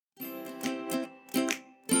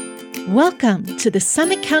Welcome to the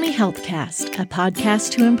Summit County Healthcast, a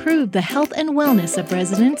podcast to improve the health and wellness of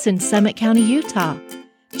residents in Summit County, Utah.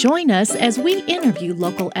 Join us as we interview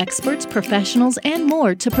local experts, professionals, and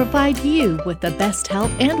more to provide you with the best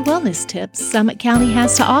health and wellness tips Summit County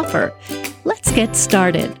has to offer. Let's get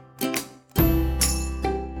started.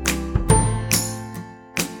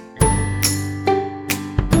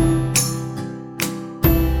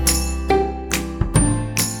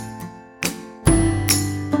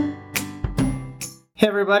 Hey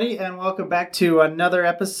everybody, and welcome back to another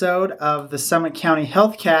episode of the Summit County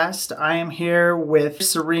Healthcast. I am here with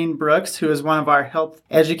Serene Brooks, who is one of our health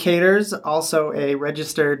educators, also a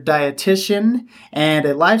registered dietitian and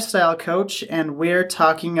a lifestyle coach, and we're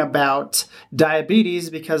talking about diabetes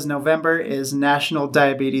because November is National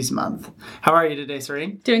Diabetes Month. How are you today,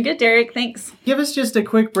 Serene? Doing good, Derek. Thanks. Give us just a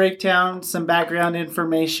quick breakdown, some background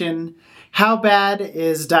information. How bad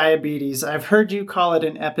is diabetes? I've heard you call it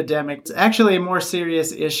an epidemic. It's actually a more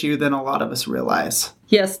serious issue than a lot of us realize.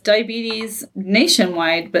 Yes, diabetes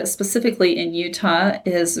nationwide, but specifically in Utah,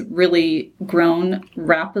 has really grown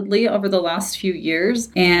rapidly over the last few years.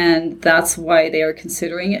 And that's why they are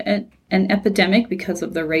considering it an epidemic because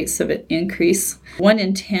of the rates of it increase. 1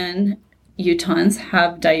 in 10 Utahns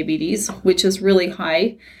have diabetes, which is really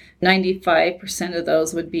high. 95% of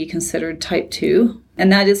those would be considered type 2.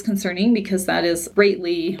 And that is concerning because that is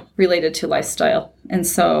greatly related to lifestyle. And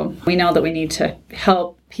so we know that we need to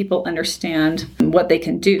help people understand what they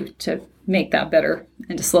can do to make that better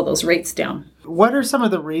and to slow those rates down. What are some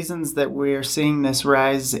of the reasons that we're seeing this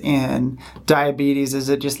rise in diabetes? Is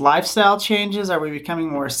it just lifestyle changes? Are we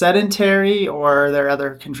becoming more sedentary, or are there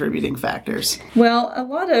other contributing factors? Well, a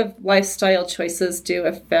lot of lifestyle choices do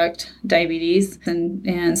affect diabetes,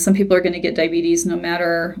 and some people are going to get diabetes no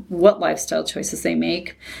matter what lifestyle choices they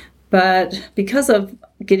make. But because of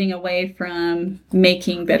getting away from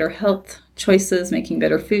making better health choices, making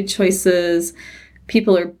better food choices,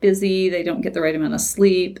 people are busy, they don't get the right amount of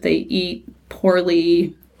sleep, they eat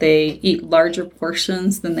poorly, they eat larger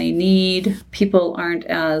portions than they need. People aren't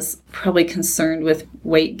as probably concerned with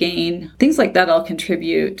weight gain. Things like that all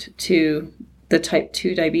contribute to the type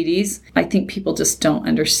 2 diabetes. I think people just don't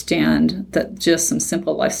understand that just some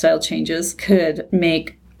simple lifestyle changes could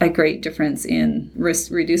make a great difference in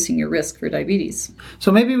reducing your risk for diabetes.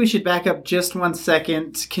 So maybe we should back up just 1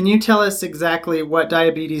 second. Can you tell us exactly what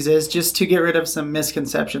diabetes is, just to get rid of some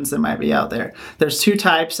misconceptions that might be out there? There's 2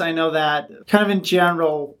 types, I know that. Kind of in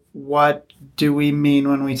general, what do we mean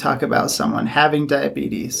when we talk about someone having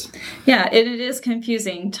diabetes? Yeah, it is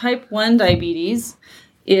confusing. Type 1 diabetes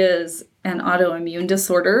is an autoimmune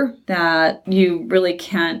disorder that you really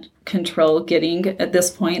can't control getting at this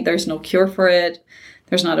point. There's no cure for it.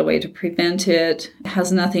 There's not a way to prevent it. It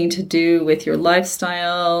has nothing to do with your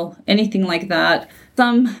lifestyle, anything like that.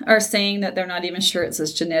 Some are saying that they're not even sure it's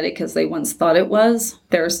as genetic as they once thought it was.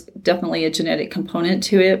 There's definitely a genetic component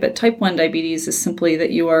to it, but type 1 diabetes is simply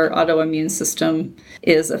that your autoimmune system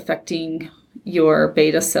is affecting your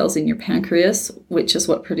beta cells in your pancreas, which is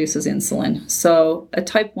what produces insulin. So a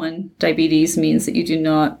type 1 diabetes means that you do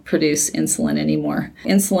not produce insulin anymore.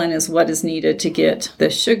 Insulin is what is needed to get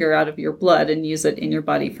the sugar out of your blood and use it in your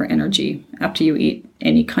body for energy after you eat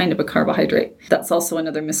any kind of a carbohydrate. That's also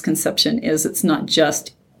another misconception, is it's not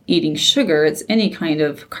just eating sugar, it's any kind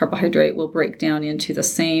of carbohydrate will break down into the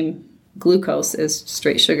same glucose as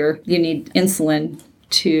straight sugar. You need insulin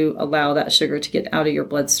to allow that sugar to get out of your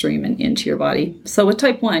bloodstream and into your body. So with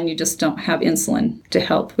type 1, you just don't have insulin to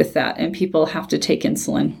help with that, and people have to take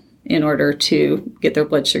insulin in order to get their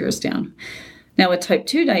blood sugars down. Now with type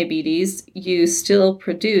 2 diabetes, you still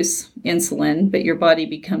produce insulin, but your body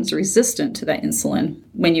becomes resistant to that insulin.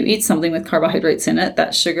 When you eat something with carbohydrates in it,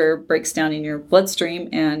 that sugar breaks down in your bloodstream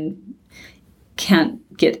and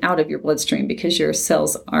can't get out of your bloodstream because your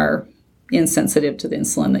cells are insensitive to the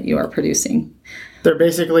insulin that you are producing. They're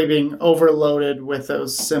basically being overloaded with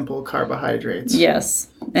those simple carbohydrates. Yes.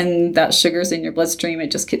 And that sugar's in your bloodstream.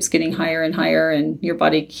 It just keeps getting higher and higher, and your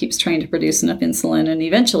body keeps trying to produce enough insulin, and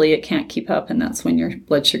eventually it can't keep up, and that's when your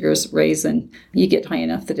blood sugars raise and you get high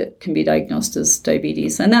enough that it can be diagnosed as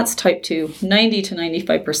diabetes. And that's type 2. 90 to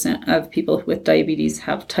 95% of people with diabetes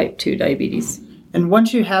have type 2 diabetes. And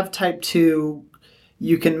once you have type 2,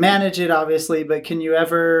 you can manage it, obviously, but can you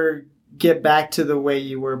ever get back to the way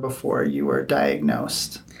you were before you were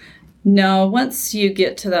diagnosed? No, once you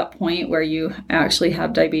get to that point where you actually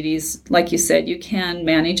have diabetes, like you said, you can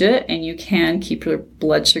manage it and you can keep your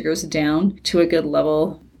blood sugars down to a good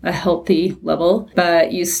level a healthy level,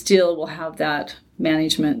 but you still will have that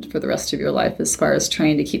management for the rest of your life as far as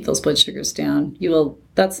trying to keep those blood sugars down.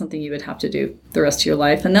 That's something you would have to do the rest of your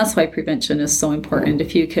life. And that's why prevention is so important.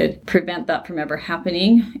 If you could prevent that from ever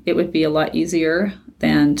happening, it would be a lot easier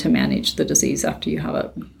than to manage the disease after you have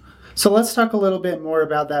it. So let's talk a little bit more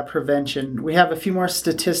about that prevention. We have a few more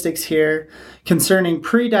statistics here concerning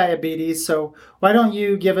prediabetes. So why don't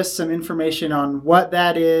you give us some information on what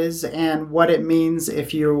that is and what it means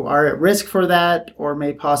if you are at risk for that or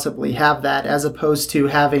may possibly have that as opposed to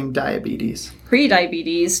having diabetes?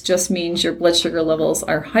 Prediabetes just means your blood sugar levels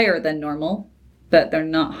are higher than normal, but they're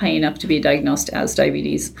not high enough to be diagnosed as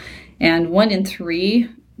diabetes. And 1 in 3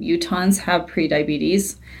 Utahns have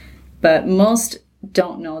prediabetes, but most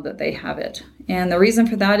don't know that they have it. And the reason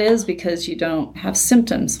for that is because you don't have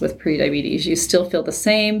symptoms with prediabetes. You still feel the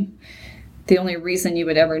same. The only reason you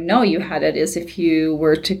would ever know you had it is if you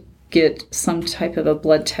were to get some type of a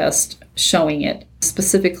blood test showing it.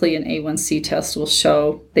 Specifically, an A1C test will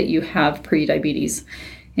show that you have prediabetes.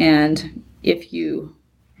 And if you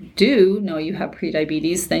do know you have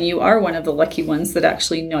prediabetes, then you are one of the lucky ones that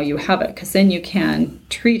actually know you have it, because then you can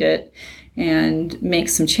treat it and make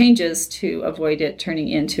some changes to avoid it turning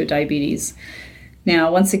into diabetes. Now,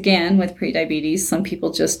 once again, with prediabetes, some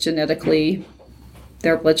people just genetically,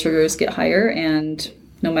 their blood sugars get higher, and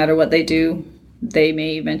no matter what they do, they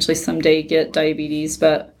may eventually someday get diabetes,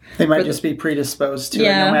 but they might just be predisposed to it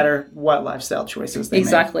no matter what lifestyle choices they make.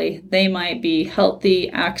 Exactly. They might be healthy,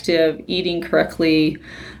 active, eating correctly,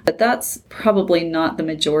 but that's probably not the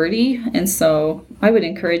majority. And so I would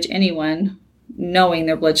encourage anyone knowing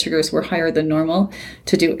their blood sugars were higher than normal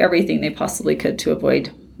to do everything they possibly could to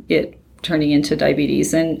avoid it turning into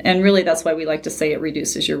diabetes. And really that's why we like to say it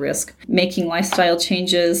reduces your risk. Making lifestyle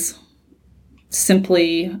changes,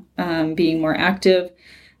 simply being more active.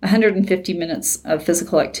 150 minutes of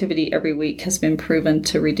physical activity every week has been proven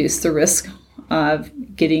to reduce the risk of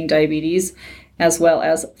getting diabetes, as well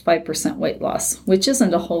as 5% weight loss, which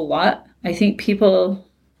isn't a whole lot. I think people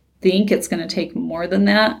think it's going to take more than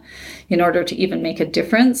that in order to even make a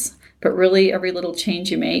difference, but really every little change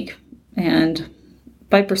you make, and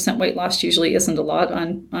 5% weight loss usually isn't a lot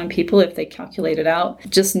on people if they calculate it out.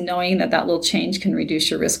 Just knowing that that little change can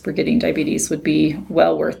reduce your risk for getting diabetes would be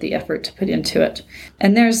well worth the effort to put into it.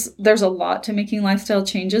 And there's a lot to making lifestyle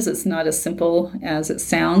changes. It's not as simple as it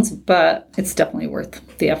sounds, but it's definitely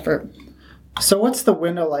worth the effort. So what's the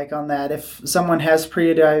window like on that? If someone has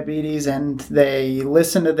prediabetes and they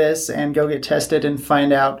listen to this and go get tested and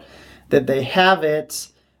find out that they have it,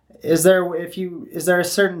 is there a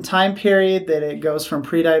certain time period that it goes from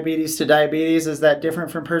prediabetes to diabetes? Is that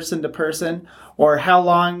different from person to person? Or how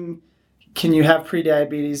long can you have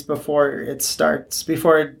prediabetes before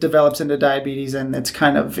it develops into diabetes and it's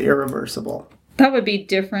kind of irreversible? That would be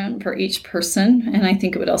different for each person. And I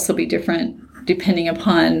think it would also be different depending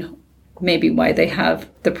upon maybe why they have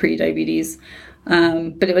the prediabetes.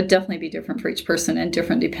 But it would definitely be different for each person and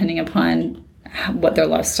different depending upon what their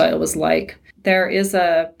lifestyle was like. There is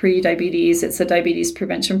a prediabetes, it's a diabetes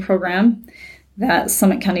prevention program that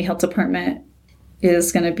Summit County Health Department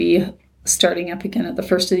is going to be starting up again at the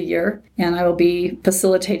first of the year, and I will be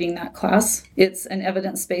facilitating that class. It's an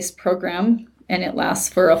evidence-based program, and it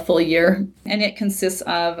lasts for a full year, and it consists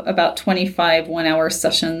of about 25 one-hour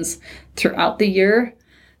sessions throughout the year.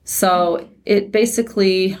 So it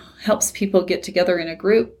basically helps people get together in a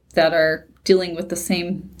group that are dealing with the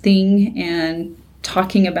same thing and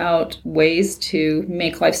talking about ways to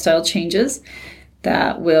make lifestyle changes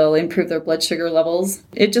that will improve their blood sugar levels.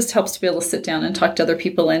 It just helps to be able to sit down and talk to other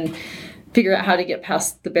people and figure out how to get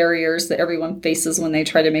past the barriers that everyone faces when they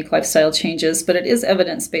try to make lifestyle changes. But it is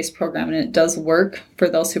evidence-based program, and it does work for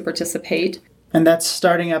those who participate. And that's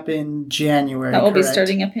starting up in January, That will correct? be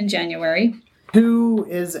starting up in January. Who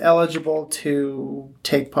is eligible to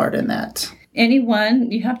take part in that?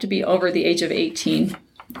 Anyone, you have to be over the age of 18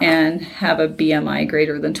 and have a BMI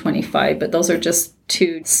greater than 25, but those are just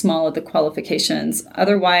too small of the qualifications.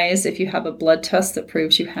 Otherwise, if you have a blood test that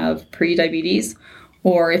proves you have prediabetes,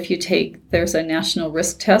 or if there's a national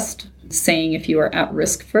risk test saying if you are at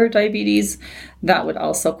risk for diabetes, that would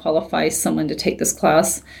also qualify someone to take this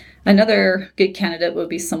class. Another good candidate would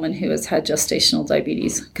be someone who has had gestational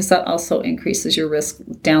diabetes, because that also increases your risk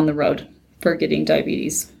down the road for getting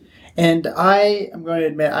diabetes. And I am going to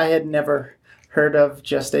admit I had never heard of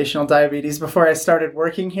gestational diabetes before I started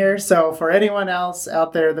working here. So for anyone else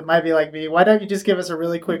out there that might be like me, why don't you just give us a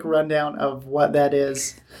really quick rundown of what that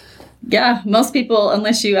is? Yeah, most people,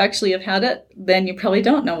 unless you actually have had it, then you probably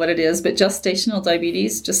don't know what it is. But gestational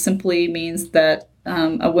diabetes just simply means that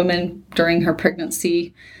a woman during her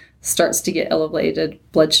pregnancy starts to get elevated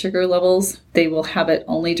blood sugar levels, they will have it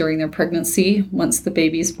only during their pregnancy. Once the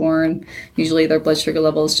baby's born, usually their blood sugar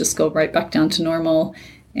levels just go right back down to normal,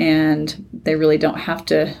 and they really don't have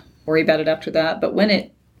to worry about it after that. But when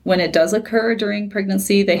it does occur during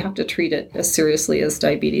pregnancy, they have to treat it as seriously as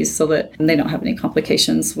diabetes so that they don't have any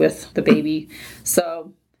complications with the baby.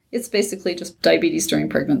 So it's basically just diabetes during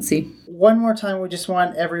pregnancy. One more time, we just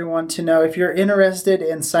want everyone to know, if you're interested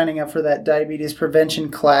in signing up for that diabetes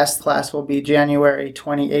prevention class will be January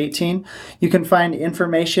 2018. You can find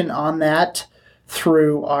information on that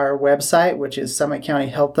through our website, which is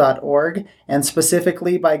summitcountyhealth.org, and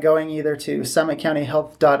specifically by going either to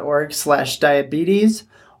summitcountyhealth.org/diabetes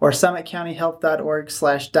or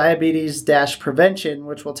summitcountyhealth.org/diabetes-prevention,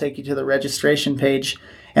 which will take you to the registration page.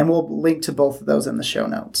 And we'll link to both of those in the show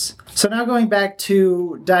notes. So now going back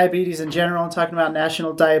to diabetes in general and talking about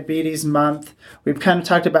National Diabetes Month, we've kind of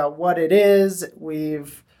talked about what it is.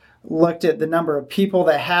 We've looked at the number of people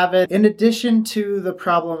that have it. In addition to the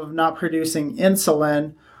problem of not producing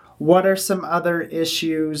insulin, what are some other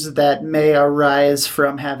issues that may arise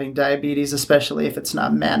from having diabetes, especially if it's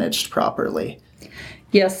not managed properly?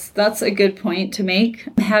 Yes, that's a good point to make.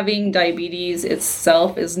 Having diabetes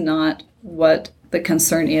itself is not what the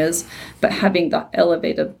concern is, but having the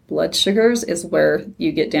elevated blood sugars is where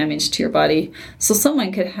you get damage to your body. So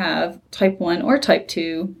someone could have type 1 or type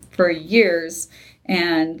 2 for years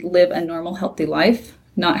and live a normal, healthy life,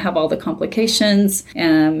 not have all the complications,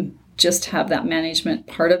 and just have that management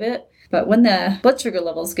part of it. But when the blood sugar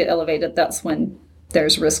levels get elevated, that's when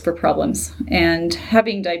there's risk for problems. And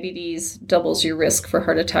having diabetes doubles your risk for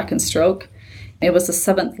heart attack and stroke. It was the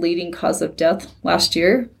 7th leading cause of death last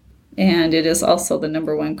year, and it is also the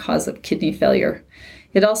number 1 cause of kidney failure.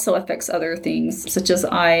 It also affects other things such as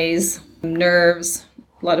eyes, nerves.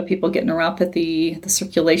 A lot of people get neuropathy. The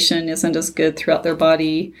circulation isn't as good throughout their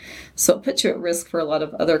body. So it puts you at risk for a lot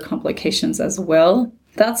of other complications as well.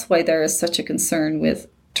 That's why there is such a concern with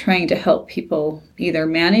trying to help people either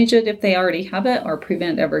manage it if they already have it or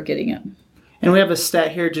prevent ever getting it. And we have a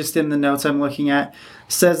stat here just in the notes I'm looking at.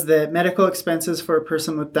 Says that medical expenses for a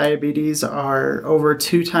person with diabetes are over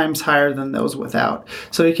 2 times higher than those without.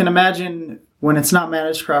 So you can imagine when it's not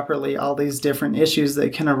managed properly, all these different issues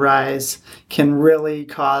that can arise can really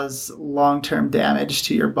cause long-term damage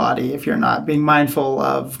to your body if you're not being mindful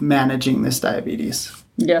of managing this diabetes.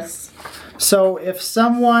 Yes. So if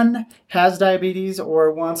someone has diabetes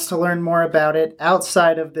or wants to learn more about it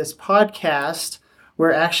outside of this podcast,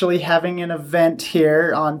 we're actually having an event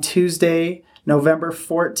here on Tuesday, November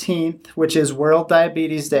 14th, which is World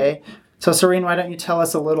Diabetes Day. So Serene, why don't you tell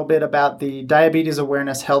us a little bit about the Diabetes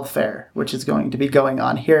Awareness Health Fair, which is going to be going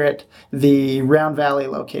on here at the Round Valley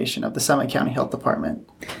location of the Summit County Health Department.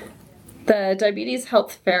 The Diabetes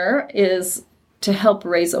Health Fair is to help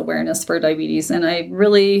raise awareness for diabetes, and I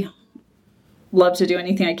really love to do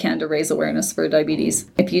anything I can to raise awareness for diabetes.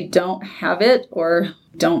 If you don't have it or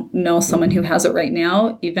don't know someone who has it right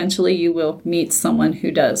now, eventually you will meet someone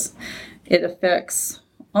who does. It affects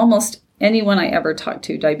almost anyone I ever talk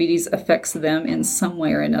to. Diabetes affects them in some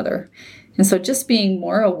way or another. And so just being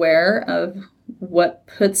more aware of what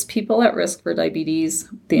puts people at risk for diabetes,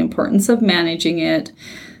 the importance of managing it,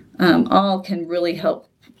 all can really help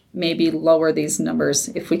maybe lower these numbers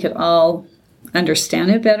if we could all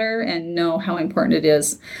understand it better and know how important it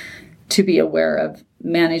is to be aware of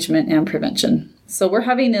management and prevention. So we're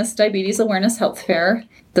having this Diabetes Awareness Health Fair.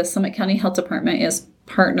 The Summit County Health Department is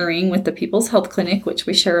partnering with the People's Health Clinic, which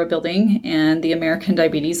we share a building, and the American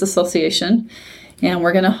Diabetes Association. And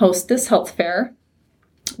we're going to host this health fair.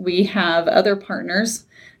 We have other partners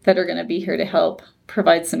that are going to be here to help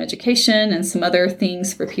provide some education and some other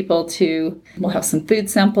things for people to, we'll have some food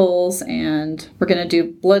samples, and we're going to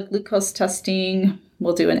do blood glucose testing.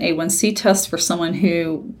 We'll do an A1C test for someone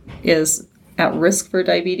who is at risk for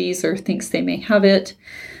diabetes or thinks they may have it.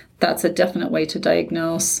 That's a definite way to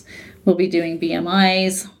diagnose. We'll be doing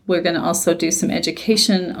BMIs. We're going to also do some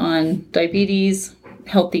education on diabetes,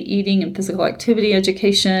 healthy eating and physical activity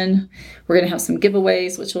education. We're going to have some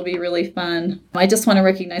giveaways, which will be really fun. I just want to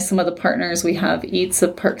recognize some of the partners. We have Eats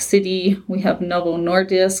of Park City. We have Novo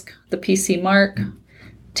Nordisk, the PC Mark,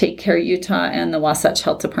 Take Care Utah, and the Wasatch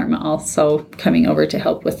Health Department also coming over to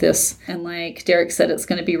help with this. And like Derek said, it's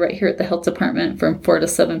going to be right here at the health department from 4 to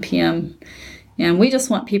 7 p.m. And we just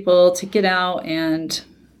want people to get out, and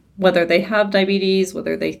whether they have diabetes,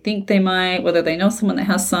 whether they think they might, whether they know someone that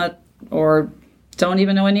has some, or don't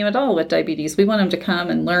even know anyone at all with diabetes, we want them to come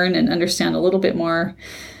and learn and understand a little bit more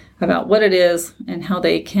about what it is and how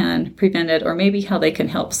they can prevent it, or maybe how they can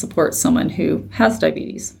help support someone who has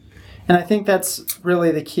diabetes. And I think that's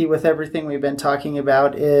really the key with everything we've been talking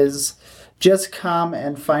about is just come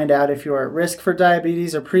and find out if you're at risk for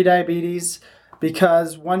diabetes or prediabetes,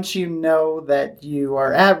 because once you know that you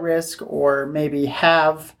are at risk or maybe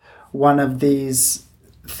have one of these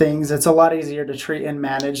things, it's a lot easier to treat and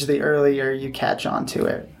manage the earlier you catch on to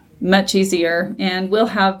it. Much easier. And we'll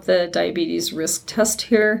have the diabetes risk test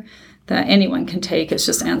here that anyone can take. It's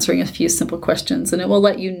just answering a few simple questions, and it will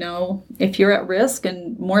let you know if you're at risk,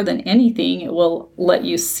 and more than anything, it will let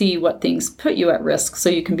you see what things put you at risk so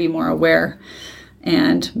you can be more aware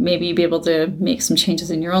and maybe be able to make some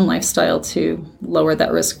changes in your own lifestyle to lower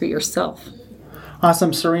that risk for yourself.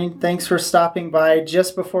 Awesome. Serene, thanks for stopping by.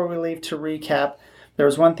 Just before we leave, to recap, there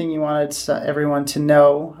was one thing you wanted everyone to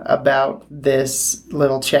know about this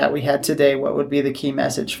little chat we had today. What would be the key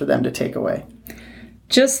message for them to take away?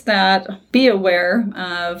 Just that, be aware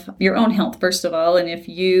of your own health, first of all, and if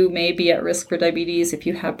you may be at risk for diabetes, if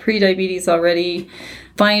you have prediabetes already,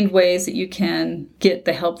 find ways that you can get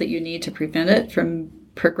the help that you need to prevent it from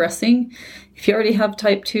progressing. If you already have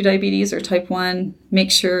type 2 diabetes or type 1,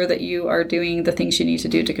 make sure that you are doing the things you need to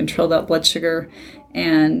do to control that blood sugar.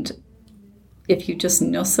 And if you just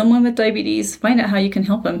know someone with diabetes, find out how you can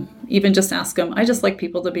help them. Even just ask them. I just like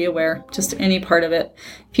people to be aware, just any part of it.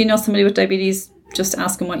 If you know somebody with diabetes, just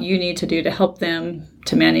ask them what you need to do to help them,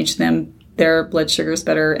 to manage their blood sugars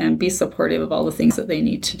better, and be supportive of all the things that they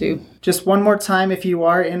need to do. Just one more time, if you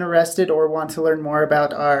are interested or want to learn more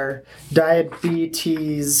about our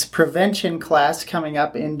diabetes prevention class coming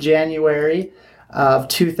up in January of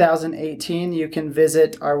 2018, you can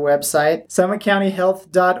visit our website,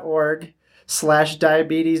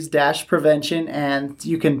 summitcountyhealth.org/diabetes-prevention, and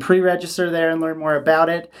you can pre-register there and learn more about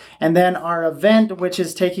it. And then our event, which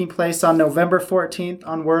is taking place on November 14th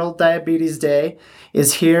on World Diabetes Day,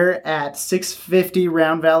 is here at 650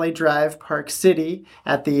 Round Valley Drive, Park City,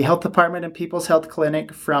 at the Health Department and People's Health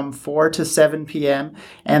Clinic from 4 to 7 p.m.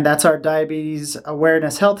 And that's our Diabetes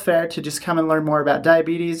Awareness Health Fair to just come and learn more about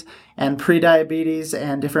diabetes and prediabetes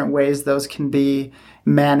and different ways those can be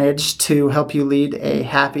managed to help you lead a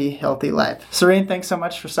happy, healthy life. Serene, thanks so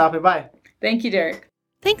much for stopping by. Thank you, Derek.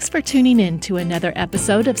 Thanks for tuning in to another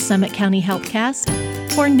episode of Summit County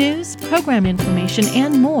HealthCast. For news, program information,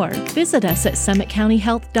 and more, visit us at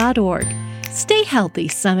summitcountyhealth.org. Stay healthy,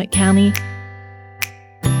 Summit County.